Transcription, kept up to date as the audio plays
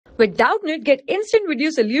With Doubtnut, get instant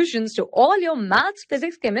video solutions to all your maths,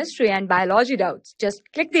 physics, chemistry, and biology doubts. Just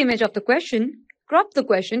click the image of the question, crop the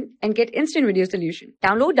question, and get instant video solution.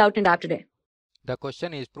 Download Doubtnut app today. The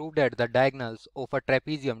question is prove that the diagonals of a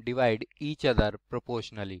trapezium divide each other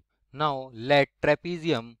proportionally. Now let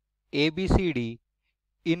trapezium ABCD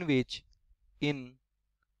in which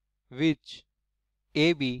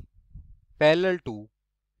AB parallel to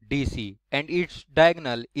DC and its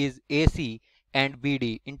diagonal is AC and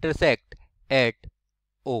BD intersect at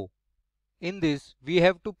O. In this we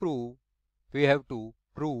have to prove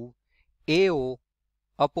AO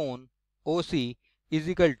upon OC is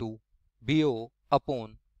equal to BO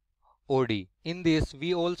upon OD. In this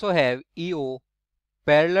we also have EO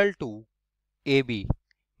parallel to AB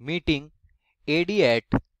meeting AD at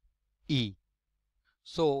E.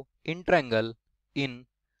 So in triangle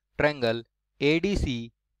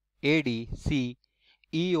ADC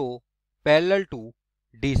EO parallel to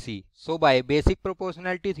DC. So by basic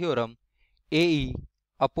proportionality theorem, AE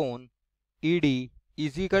upon ED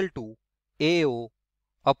is equal to AO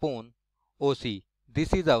upon OC.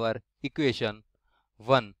 This is our equation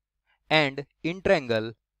 1. And in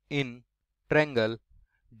triangle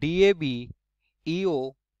DAB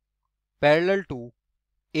EO parallel to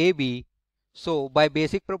AB. So by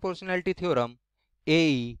basic proportionality theorem,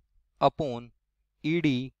 AE upon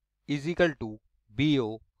ED is equal to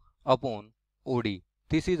BO upon OD.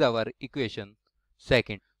 This is our equation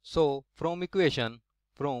 2. So from equation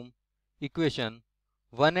 1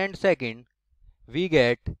 and 2 we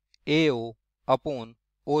get AO upon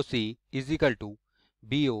OC is equal to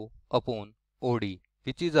BO upon OD,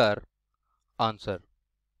 which is our answer.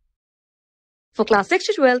 For class 6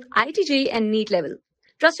 to 12, IIT JEE and NEET level.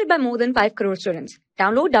 Trusted by more than 5 crore students.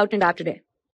 Download Doubtnut app today.